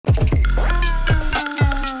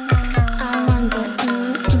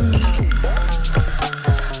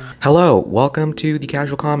Hello, welcome to the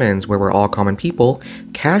Casual Commons, where we're all common people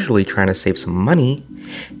casually trying to save some money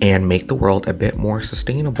and make the world a bit more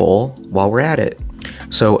sustainable while we're at it.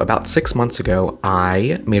 So about 6 months ago,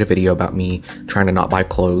 I made a video about me trying to not buy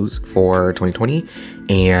clothes for 2020,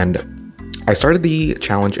 and I started the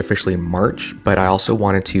challenge officially in March, but I also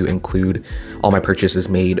wanted to include all my purchases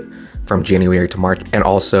made from January to March and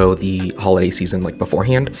also the holiday season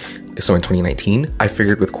beforehand. So in 2019, I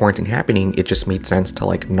figured with quarantine happening, it just made sense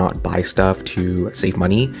to not buy stuff to save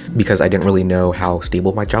money because I didn't really know how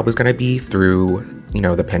stable my job was going to be through,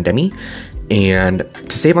 the pandemic, and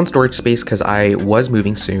to save on storage space because I was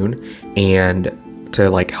moving soon, and to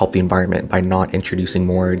help the environment by not introducing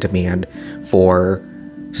more demand for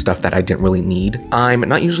stuff that I didn't really need. I'm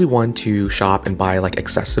not usually one to shop and buy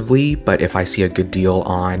excessively, but if I see a good deal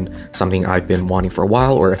on something I've been wanting for a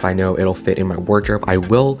while, or if I know it'll fit in my wardrobe, I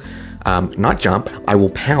will not jump, I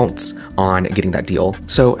will pounce on getting that deal.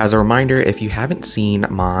 So as a reminder, if you haven't seen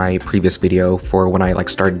my previous video for when I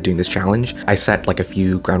started doing this challenge, I set a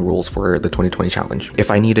few ground rules for the 2020 challenge. If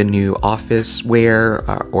I need a new office wear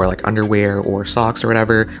or underwear or socks or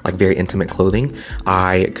whatever, very intimate clothing,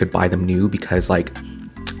 I could buy them new because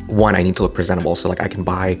one, I need to look presentable, so I can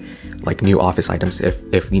buy new office items if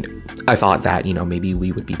I thought that maybe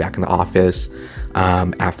we would be back in the office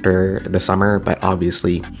after the summer, but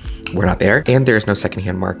obviously we're not there, and there's no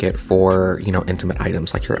secondhand market for intimate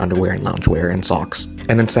items like your underwear and loungewear and socks.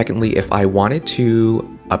 And then secondly, if I wanted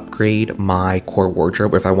to upgrade my core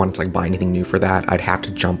wardrobe, if I wanted to buy anything new for that, I'd have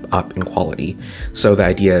to jump up in quality. So the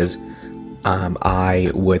idea is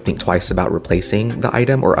I would think twice about replacing the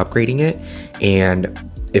item or upgrading it, and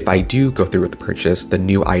if I do go through with the purchase, the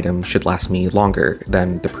new item should last me longer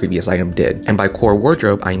than the previous item did. And by core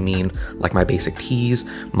wardrobe, I mean my basic tees,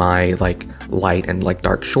 my light and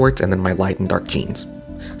dark shorts, and then my light and dark jeans.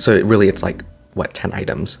 So it's 10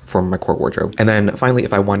 items from my core wardrobe. And then finally,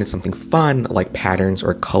 if I wanted something fun, like patterns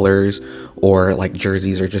or colors or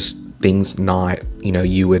jerseys or just things not,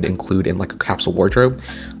 you would include in a capsule wardrobe,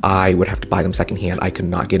 I would have to buy them secondhand. I could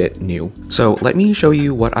not get it new. So let me show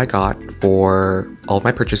you what I got for all of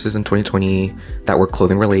my purchases in 2020 that were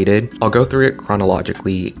clothing related. I'll go through it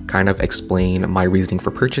chronologically, kind of explain my reasoning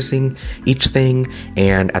for purchasing each thing,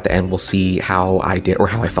 and at the end we'll see how I did or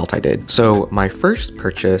how I felt I did. So my first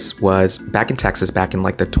purchase was back in Texas, back in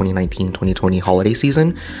the 2019-2020 holiday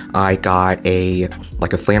season. I got a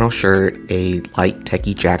flannel shirt, a light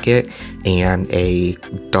techie jacket, and a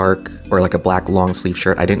dark or a black long sleeve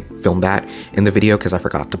shirt. I didn't film that in the video because I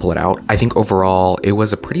forgot to pull it out. I think overall it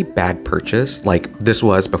was a pretty bad purchase. This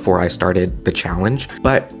was before I started the challenge,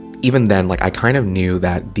 but even then, I kind of knew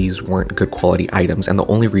that these weren't good quality items, and the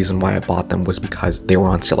only reason why I bought them was because they were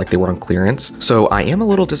on sale, they were on clearance. So I am a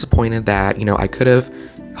little disappointed that, I could have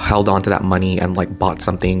held on to that money and bought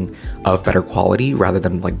something of better quality rather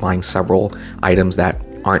than buying several items that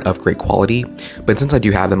aren't of great quality. But since I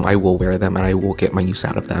do have them, I will wear them and I will get my use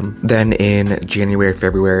out of them. Then in January,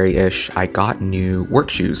 February-ish, I got new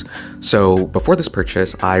work shoes. So before this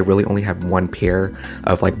purchase, I really only had one pair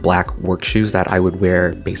of black work shoes that I would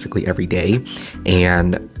wear basically every day,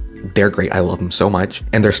 and they're great. I love them so much,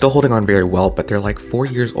 and they're still holding on very well, but they're 4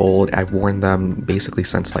 years old. I've worn them basically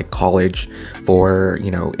since college for,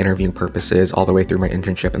 interviewing purposes, all the way through my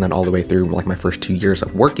internship, and then all the way through my first 2 years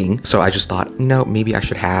of working. So I just thought, maybe I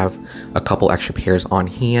should have a couple extra pairs on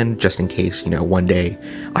hand just in case, one day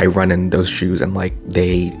I run in those shoes and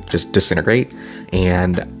they just disintegrate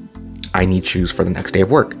and I need shoes for the next day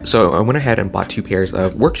of work. So I went ahead and bought 2 pairs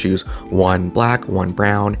of work shoes, one black, one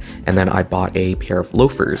brown, and then I bought a pair of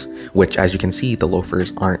loafers, which as you can see, the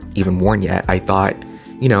loafers aren't even worn yet. I thought,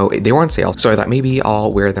 they were on sale. So I thought maybe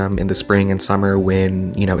I'll wear them in the spring and summer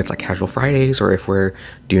when, it's casual Fridays, or if we're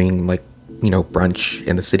doing brunch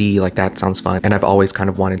in the city, that sounds fun. And I've always kind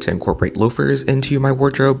of wanted to incorporate loafers into my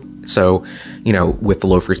wardrobe. So, with the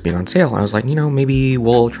loafers being on sale, I was like, maybe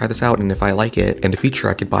we'll try this out, and if I like it in the future,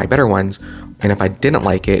 I could buy better ones. And if I didn't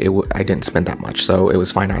like it, I didn't spend that much, so it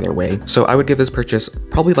was fine either way. So I would give this purchase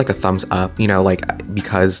probably a thumbs up,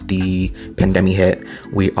 because the pandemic hit,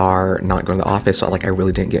 we are not going to the office, so I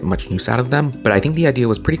really didn't get much use out of them. But I think the idea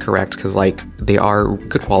was pretty correct because they are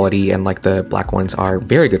good quality, and the black ones are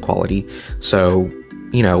very good quality. So,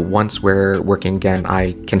 once we're working again,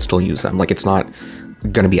 I can still use them. It's not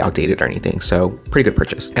gonna be outdated or anything, so pretty good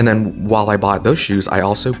purchase. And then while I bought those shoes, I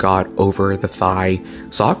also got over the thigh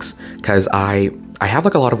socks because I have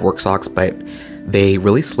a lot of work socks, but they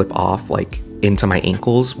really slip off into my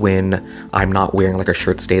ankles when I'm not wearing a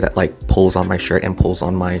shirt stay that pulls on my shirt and pulls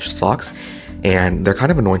on my socks. and they're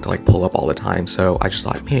kind of annoying to like pull up all the time. So I just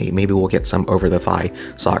thought, hey, maybe we'll get some over the thigh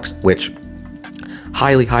socks, which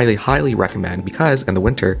highly, highly, highly recommend, because in the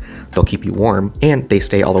winter, they'll keep you warm and they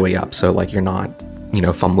stay all the way up. So like you're not,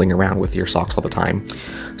 fumbling around with your socks all the time.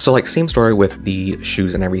 So like same story with the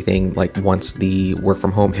shoes and everything. Like once the work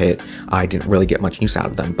from home hit, I didn't really get much use out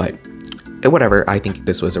of them, but whatever, I think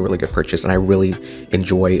this was a really good purchase, and I really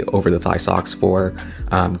enjoy over-the-thigh socks for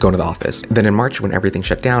going to the office. Then in March, when everything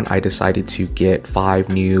shut down, I decided to get 5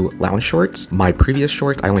 new lounge shorts. My previous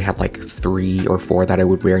shorts, I only had like 3 or 4 that I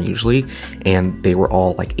would wear usually, and they were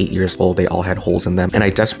all like 8 years old. They all had holes in them, and I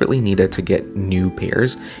desperately needed to get new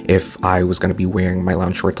pairs if I was going to be wearing my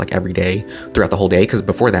lounge shorts like every day throughout the whole day, because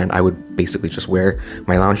before then, I would basically just wear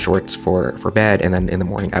my lounge shorts for bed, and then in the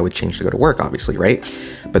morning, I would change to go to work, obviously, right?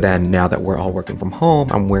 But then now that we're all working from home,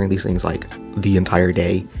 I'm wearing these things like the entire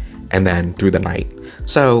day and then through the night.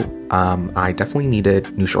 So I definitely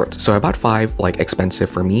needed new shorts. So I bought 5 like expensive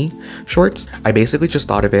for me shorts. I basically just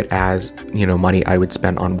thought of it as, money I would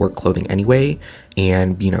spend on work clothing anyway.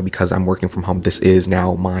 And, because I'm working from home, this is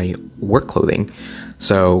now my work clothing.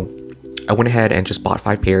 So I went ahead and just bought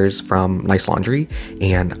 5 pairs from Nice Laundry,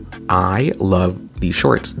 and I love these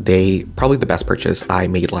shorts. They probably the best purchase I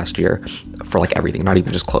made last year for like everything, not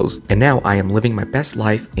even just clothes. And now I am living my best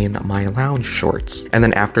life in my lounge shorts. And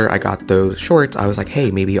then after I got those shorts, I was like,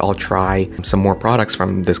 hey, maybe I'll try some more products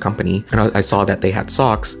from this company. And I saw that they had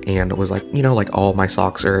socks, and it was like, like all my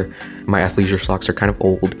athleisure socks are kind of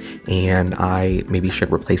old, and I maybe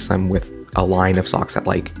should replace them with a line of socks that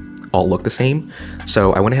like all look the same.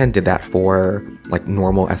 So I went ahead and did that for like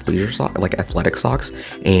normal athleisure socks, like athletic socks,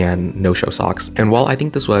 and no-show socks. And while I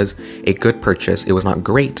think this was a good purchase, it was not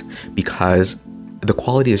great because the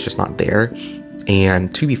quality is just not there.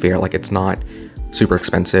 And to be fair, like it's not super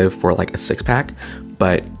expensive for like a 6-pack,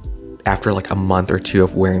 but after like a month or 2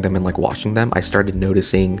 of wearing them and like washing them, I started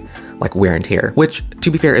noticing like wear and tear, which to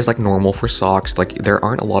be fair is like normal for socks. Like there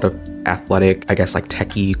aren't a lot of athletic, I guess like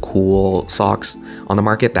techie cool socks on the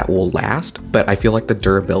market that will last, but I feel like the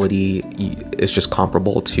durability is just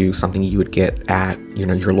comparable to something you would get at,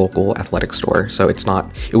 your local athletic store. So it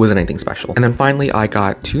wasn't anything special. And then finally I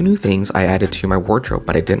got 2 new things I added to my wardrobe,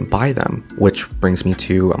 but I didn't buy them, which brings me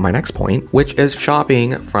to my next point, which is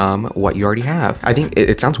shopping from what you already have. I think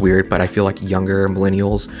it sounds weird, but I feel like younger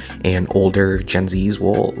millennials and older Gen Zs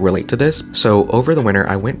will relate to this. So over the winter,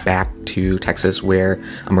 I went back to Texas, where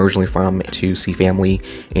I'm originally from, to see family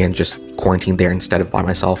and just quarantine there instead of by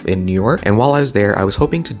myself in New York. And while I was there, I was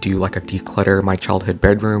hoping to do like a declutter my childhood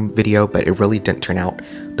bedroom video, but it really didn't turn out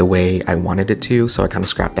the way I wanted it to, so I kind of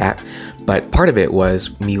scrapped that. But part of it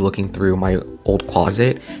was me looking through my old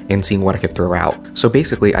closet and seeing what I could throw out. So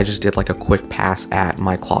basically, I just did like a quick pass at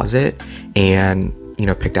my closet and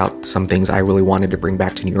picked out some things I really wanted to bring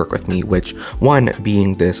back to New York with me, which one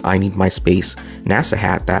being this I Need My Space NASA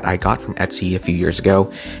hat that I got from Etsy a few years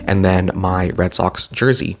ago, and then my Red Sox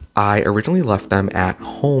jersey. I originally left them at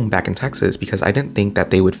home back in Texas because I didn't think that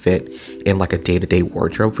they would fit in like a day-to-day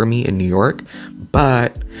wardrobe for me in New York,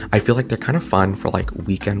 but I feel like they're kind of fun for like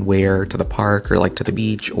weekend wear to the park or like to the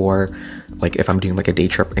beach, or like if I'm doing like a day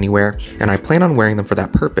trip anywhere, and I plan on wearing them for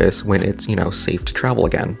that purpose when it's, safe to travel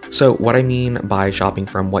again. So what I mean by shopping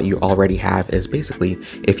from what you already have is basically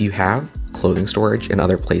if you have clothing storage in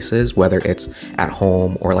other places, whether it's at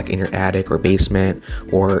home or like in your attic or basement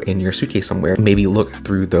or in your suitcase somewhere, maybe look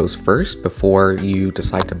through those first before you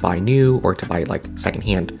decide to buy new or to buy like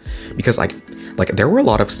secondhand. Because like there were a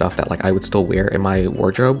lot of stuff that like I would still wear in my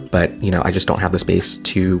wardrobe, but I just don't have the space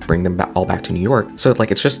to bring them all back to New York. So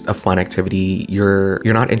like it's just a fun activity. You're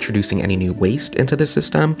not introducing any new waste into the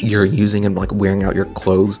system. You're using and like wearing out your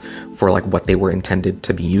clothes for like what they were intended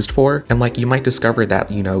to be used for. And like you might discover that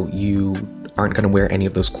you aren't going to wear any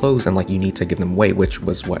of those clothes and like you need to give them away, which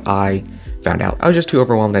was what I found out. I was just too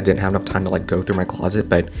overwhelmed. I didn't have enough time to like go through my closet,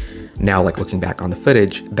 but now like looking back on the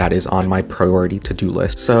footage, that is on my priority to-do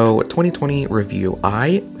list. So 2020 review,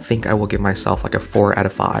 I think I will give myself like a 4 out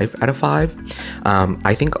of 5 out of 5.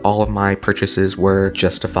 I think all of my purchases were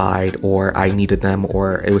justified, or I needed them,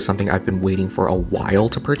 or it was something I've been waiting for a while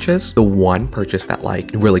to purchase. The one purchase that like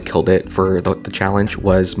really killed it for the challenge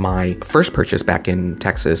was my first purchase back in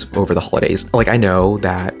Texas over the holidays. Like I know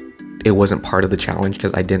that it wasn't part of the challenge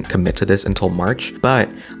because I didn't commit to this until March, but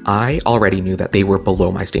I already knew that they were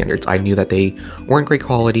below my standards. I knew that they weren't great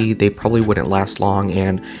quality, they probably wouldn't last long,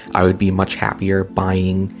 and I would be much happier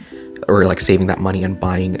buying or like saving that money and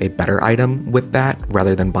buying a better item with that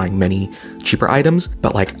rather than buying many cheaper items.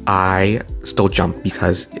 But like I still jumped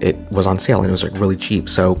because it was on sale and it was like really cheap.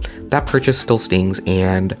 So that purchase still stings,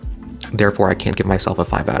 and therefore I can't give myself a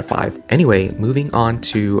 5 out of 5. Anyway, moving on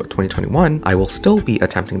to 2021, I will still be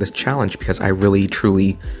attempting this challenge because I really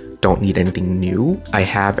truly don't need anything new. I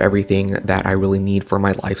have everything that I really need for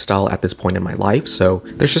my lifestyle at this point in my life, so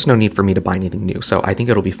there's just no need for me to buy anything new. So I think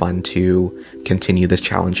it'll be fun to continue this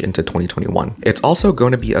challenge into 2021. It's also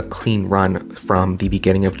going to be a clean run from the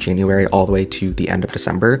beginning of January all the way to the end of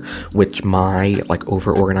December, which my like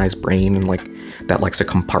over-organized brain and like that likes to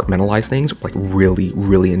compartmentalize things like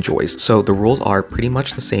really enjoys. So the rules are pretty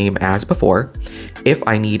much the same as before. If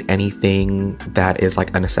I need anything that is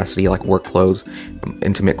like a necessity, like work clothes,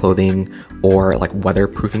 intimate clothing, or like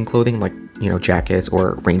weatherproofing clothing, like, you know, jackets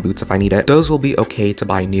or rain boots if I need it, those will be okay to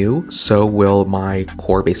buy new. So will my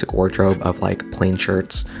core basic wardrobe of like plain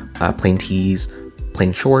shirts, plain tees,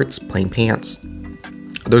 plain shorts, plain pants.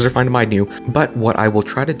 Those are fine to buy new, but what I will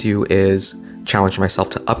try to do is challenge myself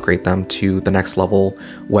to upgrade them to the next level,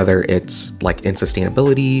 whether it's like in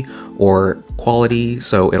sustainability or quality,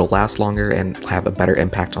 so it'll last longer and have a better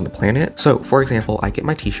impact on the planet. So for example, I get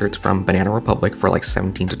my t-shirts from Banana Republic for like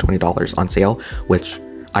 $17 to $20 on sale, which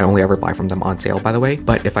I only ever buy from them on sale, by the way.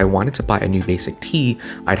 But if I wanted to buy a new basic tee,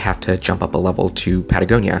 I'd have to jump up a level to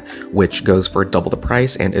Patagonia, which goes for double the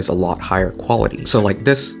price and is a lot higher quality. So like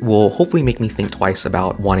this will hopefully make me think twice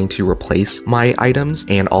about wanting to replace my items.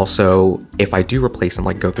 And also if I do replace them,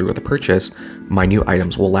 like go through with a purchase, my new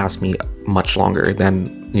items will last me much longer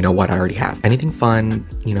than, you know, what I already have. Anything fun,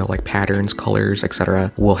 you know, like patterns, colors,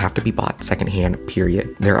 etc. will have to be bought secondhand,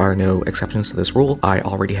 period. There are no exceptions to this rule. I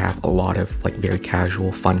already have a lot of like very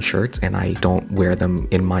casual fun shirts and I don't wear them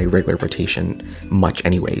in my regular rotation much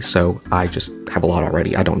anyway, so I just have a lot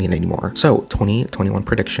already. I don't need any more. So 2021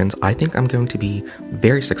 predictions, I think I'm going to be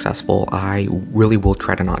very successful. I really will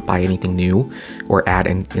try to not buy anything new or add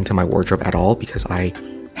into my wardrobe at all because I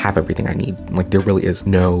have everything I need. Like there really is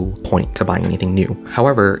no point to buying anything new.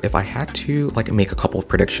 However, if I had to like make a couple of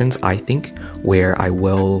predictions, I think where I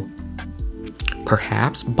will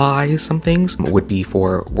perhaps buy some things would be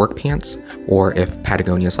for work pants, or if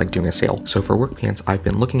Patagonia is like doing a sale. So for work pants, I've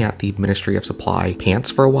been looking at the Ministry of Supply pants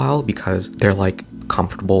for a while because they're like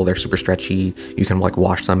comfortable, they're super stretchy, you can like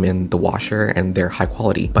wash them in the washer and they're high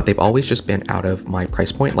quality, but they've always just been out of my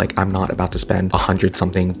price point. Like I'm not about to spend $100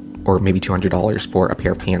 something or maybe $200 for a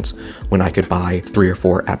pair of pants when I could buy 3 or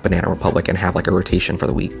 4 at Banana Republic and have like a rotation for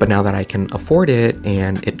the week. But now that I can afford it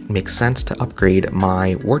and it makes sense to upgrade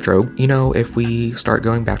my wardrobe, you know, if we start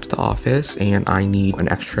going back to the office and I need an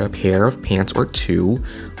extra pair of pants or 2,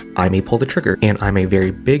 I may pull the trigger. And I'm a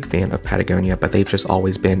very big fan of Patagonia, but they've just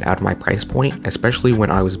always been out of my price point, especially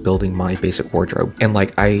when I was building my basic wardrobe. And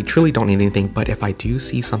like, I truly don't need anything, but if I do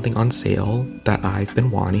see something on sale that I've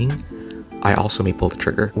been wanting, I also may pull the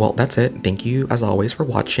trigger. Well, that's it. Thank you as always for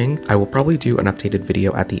watching. I will probably do an updated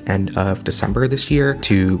video at the end of December this year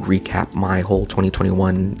to recap my whole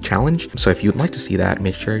 2021 challenge. So if you'd like to see that,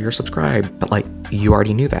 make sure you're subscribed. But like, you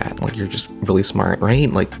already knew that. Like, you're just really smart,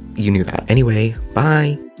 right? Like, you knew that. Anyway,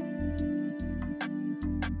 bye.